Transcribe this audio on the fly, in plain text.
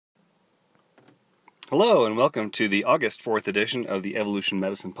Hello and welcome to the August 4th edition of the Evolution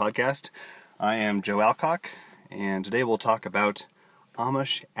Medicine Podcast. I am Joe Alcock, and today we'll talk about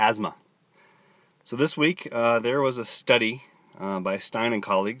Amish asthma. So this week there was a study by Stein and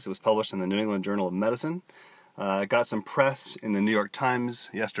colleagues. It was published in the New England Journal of Medicine. It got some press in the New York Times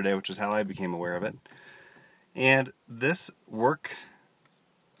yesterday, which is how I became aware of it. And this work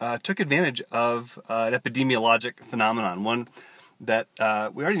took advantage of an epidemiologic phenomenon, one that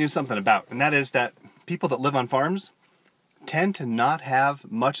we already knew something about, and that is that people that live on farms tend to not have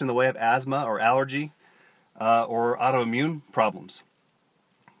much in the way of asthma or allergy or autoimmune problems.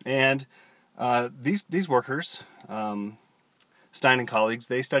 And these workers, Stein and colleagues,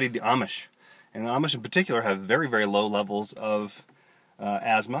 they studied the Amish. And the Amish in particular have very, very low levels of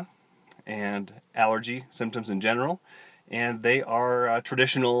asthma and allergy symptoms in general. And they are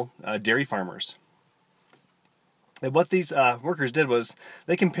traditional dairy farmers. And what these workers did was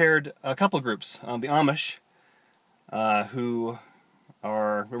they compared a couple groups. The Amish, who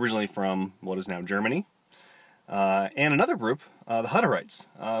are originally from what is now Germany, and another group, the Hutterites,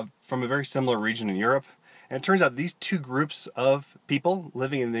 from a very similar region in Europe. And it turns out these two groups of people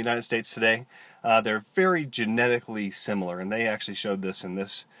living in the United States today, they're very genetically similar. And they actually showed this in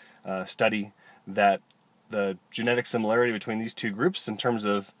this study, that the genetic similarity between these two groups in terms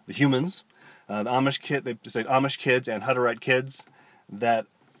of the humans, the Amish they said Amish kids and Hutterite kids, that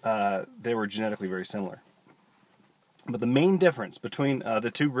they were genetically very similar. But the main difference between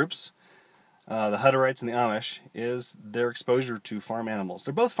the two groups, the Hutterites and the Amish, is their exposure to farm animals.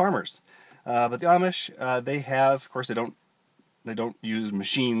 They're both farmers, but the Amish, they have, of course, they don't use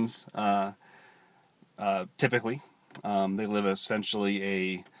machines typically. They live essentially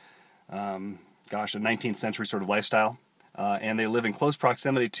a 19th century sort of lifestyle. And they live in close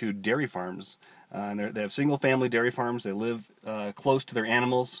proximity to dairy farms. And they have single-family dairy farms. They live close to their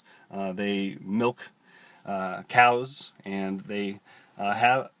animals. They milk cows, and they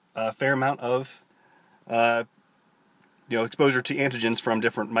have a fair amount of exposure to antigens from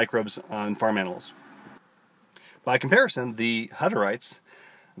different microbes on farm animals. By comparison, the Hutterites,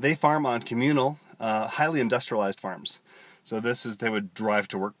 they farm on communal, highly industrialized farms. So they would drive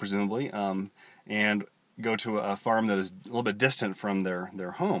to work presumably, and go to a farm that is a little bit distant from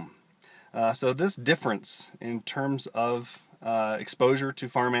their home. So this difference in terms of exposure to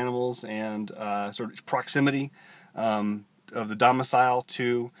farm animals and sort of proximity of the domicile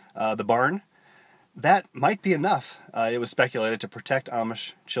to the barn, that might be enough, it was speculated, to protect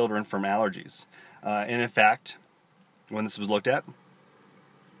Amish children from allergies. And in fact, when this was looked at,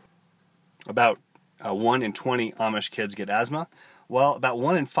 about 1 in 20 Amish kids get asthma. Well, about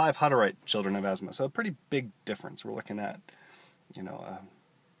 1 in 5 Hutterite children have asthma, so a pretty big difference. We're looking at,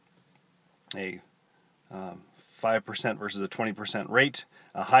 a 5% versus a 20% rate,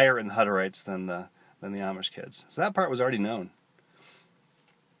 higher in the Hutterites than the Amish kids. So that part was already known.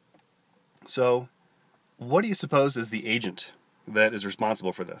 So, what do you suppose is the agent that is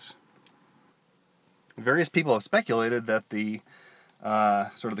responsible for this? Various people have speculated that the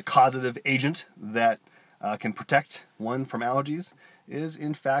sort of the causative agent that can protect one from allergies is,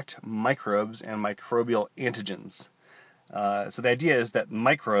 in fact, microbes and microbial antigens. So the idea is that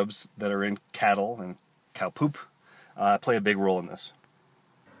microbes that are in cattle and cow poop play a big role in this.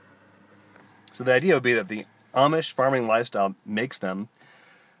 So the idea would be that the Amish farming lifestyle makes them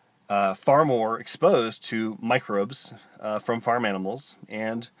far more exposed to microbes from farm animals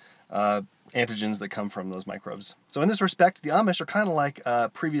and antigens that come from those microbes. So in this respect, the Amish are kind of like a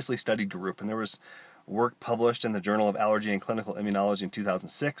previously studied group, and there was work published in the Journal of Allergy and Clinical Immunology in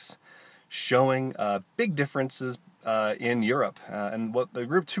 2006 showing big differences in Europe. And what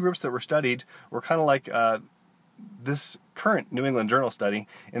the two groups that were studied were kind of like this current New England Journal study,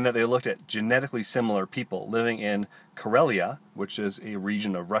 in that they looked at genetically similar people living in Karelia, which is a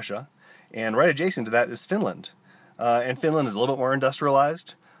region of Russia, and right adjacent to that is Finland. And Finland is a little bit more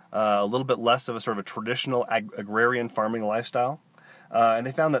industrialized, a little bit less of a sort of a traditional agrarian farming lifestyle. And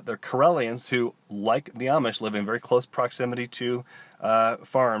they found that the Karelians, who, like the Amish, live in very close proximity to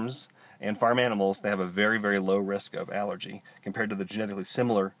farms and farm animals, they have a very, very low risk of allergy compared to the genetically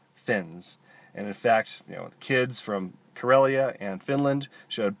similar Finns. And in fact, the kids from Karelia and Finland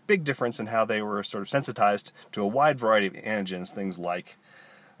showed a big difference in how they were sort of sensitized to a wide variety of antigens, things like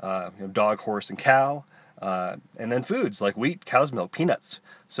dog, horse, and cow, and then foods like wheat, cow's milk, peanuts.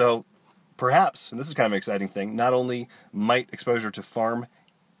 So perhaps, and this is kind of an exciting thing, not only might exposure to farm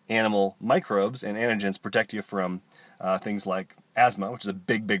animal microbes and antigens protect you from things like asthma, which is a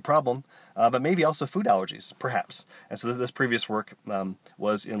big, big problem, but maybe also food allergies, perhaps. And so this previous work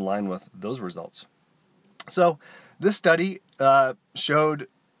was in line with those results. So this study showed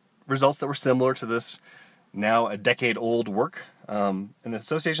results that were similar to this now a decade-old work, and the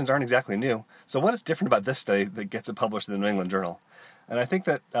associations aren't exactly new. So what is different about this study that gets it published in the New England Journal? And I think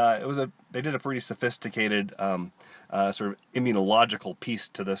that they did a pretty sophisticated sort of immunological piece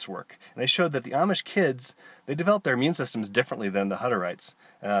to this work. And they showed that the Amish kids, they develop their immune systems differently than the Hutterites.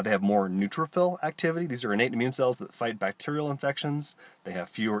 They have more neutrophil activity. These are innate immune cells that fight bacterial infections. They have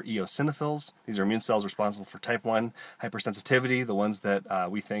fewer eosinophils. These are immune cells responsible for type 1 hypersensitivity, the ones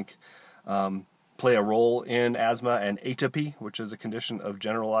that we think play a role in asthma, and atopy, which is a condition of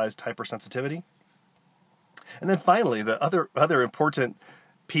generalized hypersensitivity. And then finally, the other important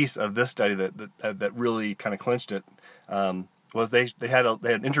piece of this study that really kind of clinched it was they had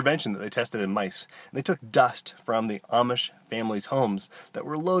an intervention that they tested in mice. And they took dust from the Amish families' homes that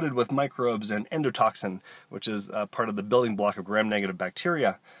were loaded with microbes and endotoxin, which is part of the building block of gram-negative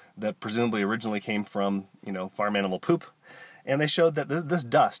bacteria that presumably originally came from farm animal poop. And they showed that this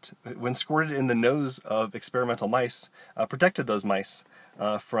dust, when squirted in the nose of experimental mice, protected those mice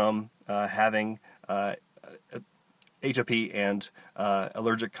from having atopy and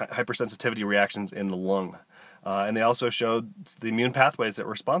allergic hypersensitivity reactions in the lung. And they also showed the immune pathways that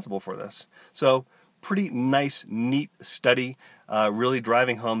were responsible for this. So pretty nice, neat study, really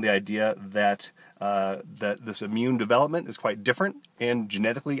driving home the idea that this immune development is quite different in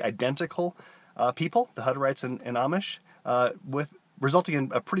genetically identical people, the Hutterites and Amish, with resulting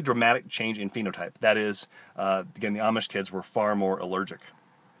in a pretty dramatic change in phenotype. That is, again, the Amish kids were far more allergic.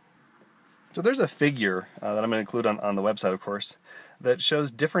 So there's a figure that I'm going to include on the website, of course, that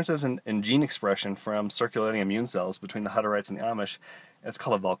shows differences in gene expression from circulating immune cells between the Hutterites and the Amish. It's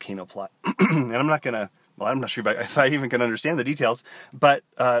called a volcano plot. And I'm not sure if I even can understand the details, but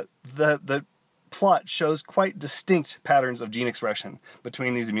the plot shows quite distinct patterns of gene expression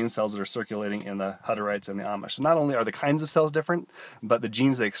between these immune cells that are circulating in the Hutterites and the Amish. So not only are the kinds of cells different, but the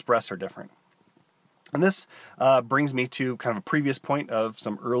genes they express are different. And this brings me to kind of a previous point of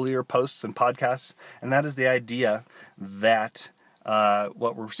some earlier posts and podcasts, and that is the idea that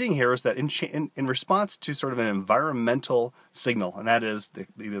what we're seeing here is that in response to sort of an environmental signal, and that is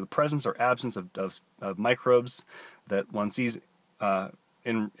either the presence or absence of microbes that one sees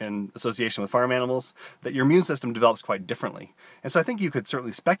in association with farm animals, that your immune system develops quite differently. And so I think you could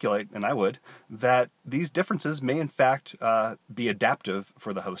certainly speculate, and I would, that these differences may in fact be adaptive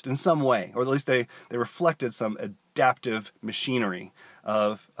for the host in some way, or at least they reflected some adaptive machinery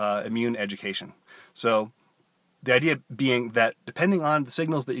of immune education. So the idea being that depending on the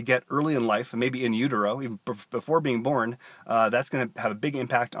signals that you get early in life, and maybe in utero, even before being born, that's going to have a big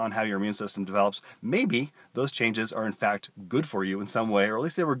impact on how your immune system develops. Maybe those changes are in fact good for you in some way, or at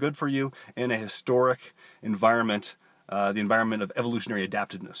least they were good for you in a historic environment, the environment of evolutionary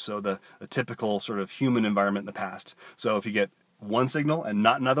adaptiveness, so the typical sort of human environment in the past. So if you get one signal and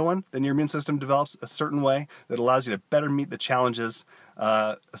not another one, then your immune system develops a certain way that allows you to better meet the challenges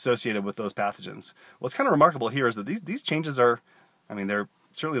associated with those pathogens. What's kind of remarkable here is that these changes are, they're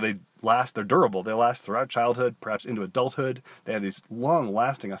durable. They last throughout childhood, perhaps into adulthood. They have these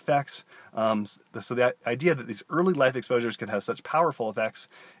long-lasting effects. So the idea that these early life exposures can have such powerful effects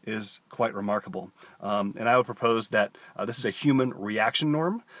is quite remarkable. And I would propose that this is a human reaction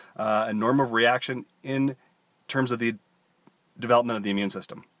norm, a norm of reaction in terms of the development of the immune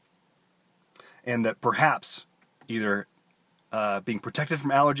system. And that perhaps either being protected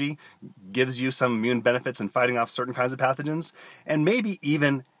from allergy gives you some immune benefits in fighting off certain kinds of pathogens, and maybe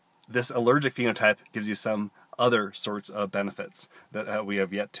even this allergic phenotype gives you some other sorts of benefits that we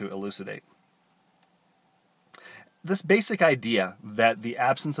have yet to elucidate. This basic idea that the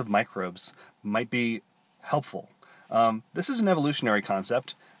absence of microbes might be helpful. This is an evolutionary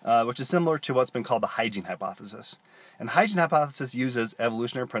concept, which is similar to what's been called the hygiene hypothesis. And the hygiene hypothesis uses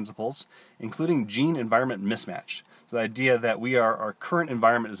evolutionary principles, including gene-environment mismatch. So the idea that our current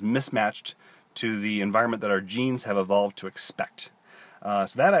environment is mismatched to the environment that our genes have evolved to expect.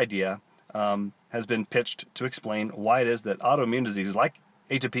 So that idea has been pitched to explain why it is that autoimmune diseases like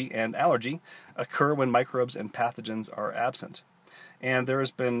atopy and allergy occur when microbes and pathogens are absent. And there has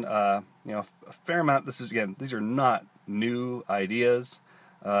been a fair amount. These are not new ideas.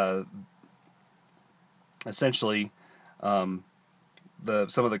 Essentially, some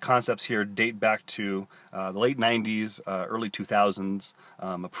of the concepts here date back to the late 90s, early 2000s.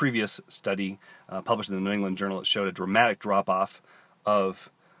 A previous study published in the New England Journal that showed a dramatic drop-off of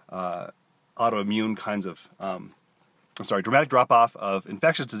dramatic drop-off of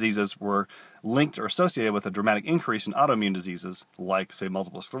infectious diseases were linked or associated with a dramatic increase in autoimmune diseases like, say,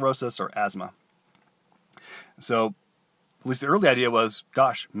 multiple sclerosis or asthma. So at least the early idea was,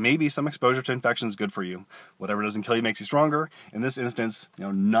 gosh, maybe some exposure to infection is good for you. Whatever doesn't kill you makes you stronger. In this instance,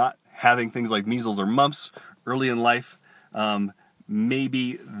 not having things like measles or mumps early in life,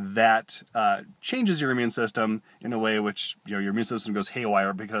 maybe that changes your immune system in a way which your immune system goes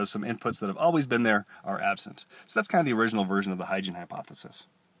haywire because some inputs that have always been there are absent. So that's kind of the original version of the hygiene hypothesis.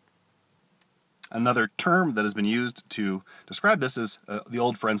 Another term that has been used to describe this is the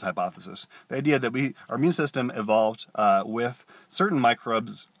old friends hypothesis. The idea that our immune system evolved with certain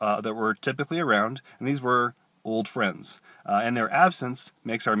microbes that were typically around, and these were old friends. And their absence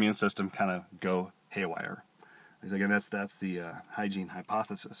makes our immune system kind of go haywire. Again, that's the hygiene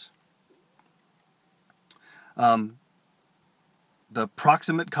hypothesis. The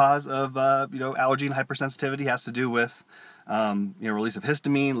proximate cause of allergy and hypersensitivity has to do with release of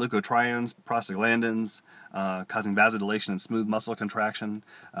histamine, leukotrienes, prostaglandins, causing vasodilation and smooth muscle contraction.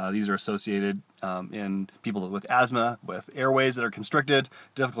 These are associated in people with asthma, with airways that are constricted,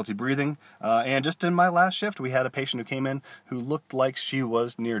 difficulty breathing. And just in my last shift, we had a patient who came in who looked like she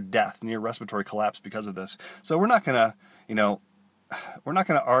was near death, near respiratory collapse because of this. So we're not gonna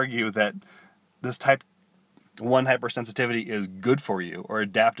argue that this type 1 hypersensitivity is good for you or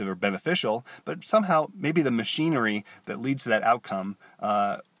adaptive or beneficial, but somehow maybe the machinery that leads to that outcome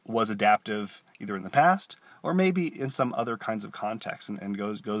was adaptive either in the past or maybe in some other kinds of contexts and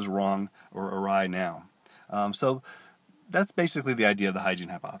goes wrong or awry now. So that's basically the idea of the hygiene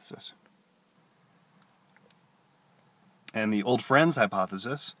hypothesis. And the old friends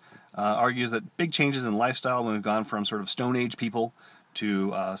hypothesis argues that big changes in lifestyle, when we've gone from sort of Stone Age people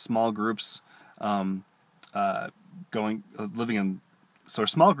to small groups, living in sort of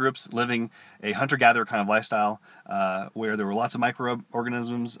small groups, living a hunter-gatherer kind of lifestyle, where there were lots of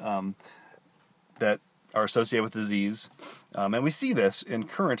microorganisms that are associated with disease. And we see this in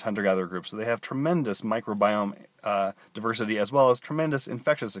current hunter-gatherer groups. So they have tremendous microbiome diversity as well as tremendous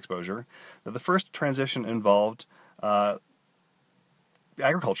infectious exposure. That the first transition involved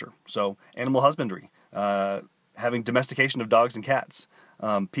agriculture, so animal husbandry, having domestication of dogs and cats.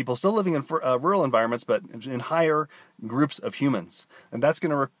 People still living in rural environments, but in higher groups of humans. And that's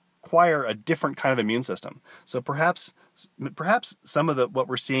going to require a different kind of immune system. So perhaps some of what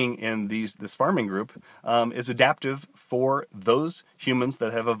we're seeing in this farming group is adaptive for those humans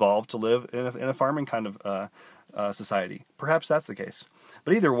that have evolved to live in a farming kind of society. Perhaps that's the case.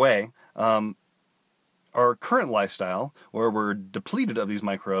 But either way, our current lifestyle, where we're depleted of these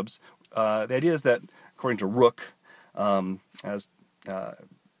microbes, the idea is that, according to Rook, as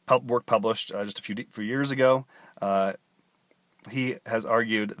work published just a few years ago, he has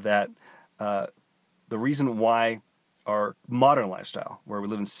argued that the reason why our modern lifestyle, where we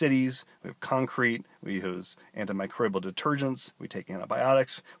live in cities, we have concrete, we use antimicrobial detergents, we take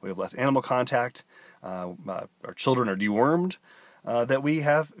antibiotics, we have less animal contact, our children are dewormed, that we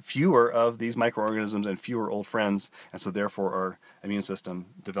have fewer of these microorganisms and fewer old friends, and so therefore our immune system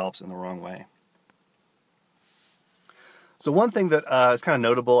develops in the wrong way. So one thing that is kind of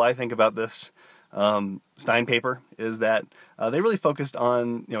notable, I think, about this Stein paper is that they really focused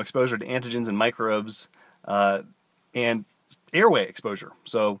on exposure to antigens and microbes and airway exposure.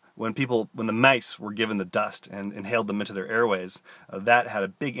 So when the mice were given the dust and inhaled them into their airways, that had a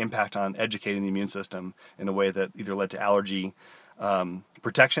big impact on educating the immune system in a way that either led to allergy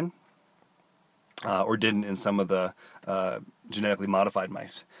protection or didn't in some of the genetically modified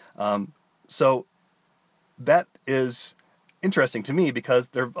mice. So that is interesting to me because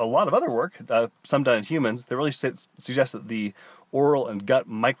there are a lot of other work, some done in humans, that really suggests that the oral and gut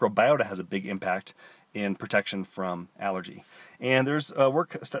microbiota has a big impact in protection from allergy. And there's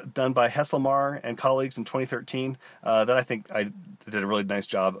work done by Hesselmar and colleagues in 2013 that I think did a really nice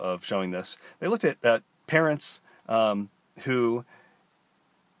job of showing this. They looked at parents who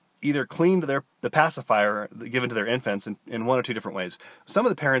either cleaned the pacifier given to their infants in one or two different ways. Some of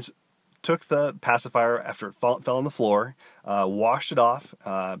the parents took the pacifier after it fell on the floor, washed it off,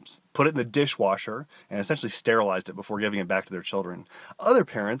 put it in the dishwasher, and essentially sterilized it before giving it back to their children. Other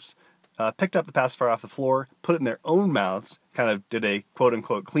parents picked up the pacifier off the floor, put it in their own mouths, kind of did a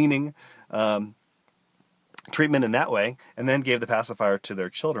quote-unquote cleaning treatment in that way, and then gave the pacifier to their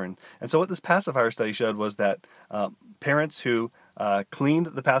children. And so what this pacifier study showed was that parents who cleaned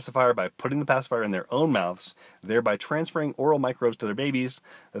the pacifier by putting the pacifier in their own mouths, thereby transferring oral microbes to their babies,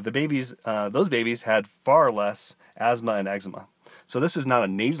 that those babies had far less asthma and eczema. So this is not a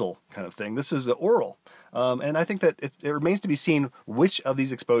nasal kind of thing. This is oral. And I think that it remains to be seen which of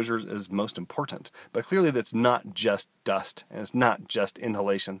these exposures is most important. But clearly that's not just dust, and it's not just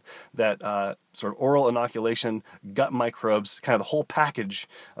inhalation. That sort of oral inoculation, gut microbes, kind of the whole package,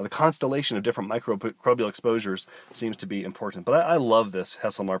 the constellation of different microbial exposures seems to be important. But I love this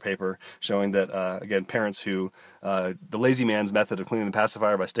Hesselmar paper showing that, again, parents who, the lazy man's method of cleaning the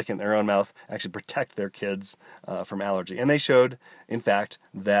pacifier by sticking it in their own mouth actually protect their kids from allergy. And they showed, in fact,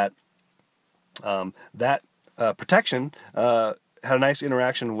 that protection had a nice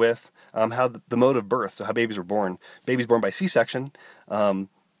interaction with how the mode of birth, so how babies were born. Babies born by C-section and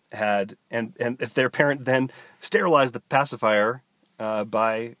if their parent then sterilized the pacifier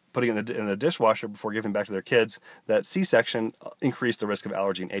by putting it in the dishwasher before giving it back to their kids, that C-section increased the risk of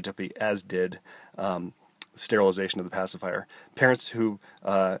allergy and atopy, as did sterilization of the pacifier. Parents who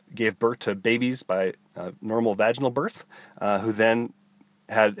gave birth to babies by normal vaginal birth, who then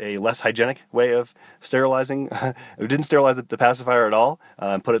had a less hygienic way of sterilizing, who didn't sterilize the pacifier at all,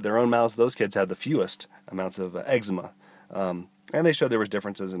 and put it in their own mouths, those kids had the fewest amounts of eczema. And they showed there was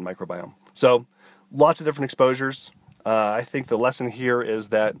differences in microbiome. So lots of different exposures. I think the lesson here is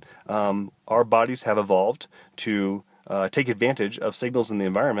that our bodies have evolved to take advantage of signals in the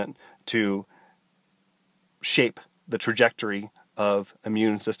environment to shape the trajectory of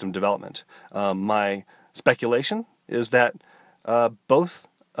immune system development. My speculation is that both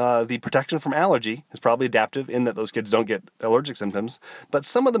the protection from allergy is probably adaptive in that those kids don't get allergic symptoms, but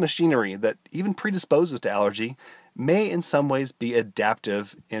some of the machinery that even predisposes to allergy may in some ways be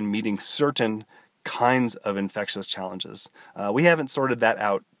adaptive in meeting certain kinds of infectious challenges. We haven't sorted that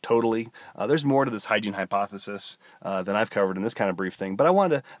out totally. There's more to this hygiene hypothesis than I've covered in this kind of brief thing, but I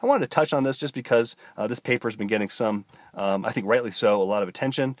wanted to touch on this just because this paper has been getting some, I think rightly so, a lot of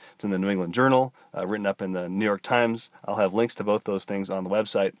attention. It's in the New England Journal, written up in the New York Times. I'll have links to both those things on the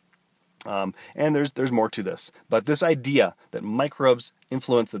website. And there's more to this, but this idea that microbes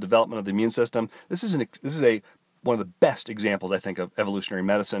influence the development of the immune system, this is one of the best examples, I think, of evolutionary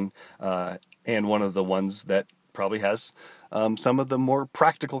medicine, and one of the ones that probably has some of the more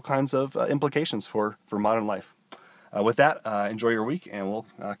practical kinds of implications for modern life. With that, enjoy your week, and we'll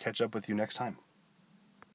catch up with you next time.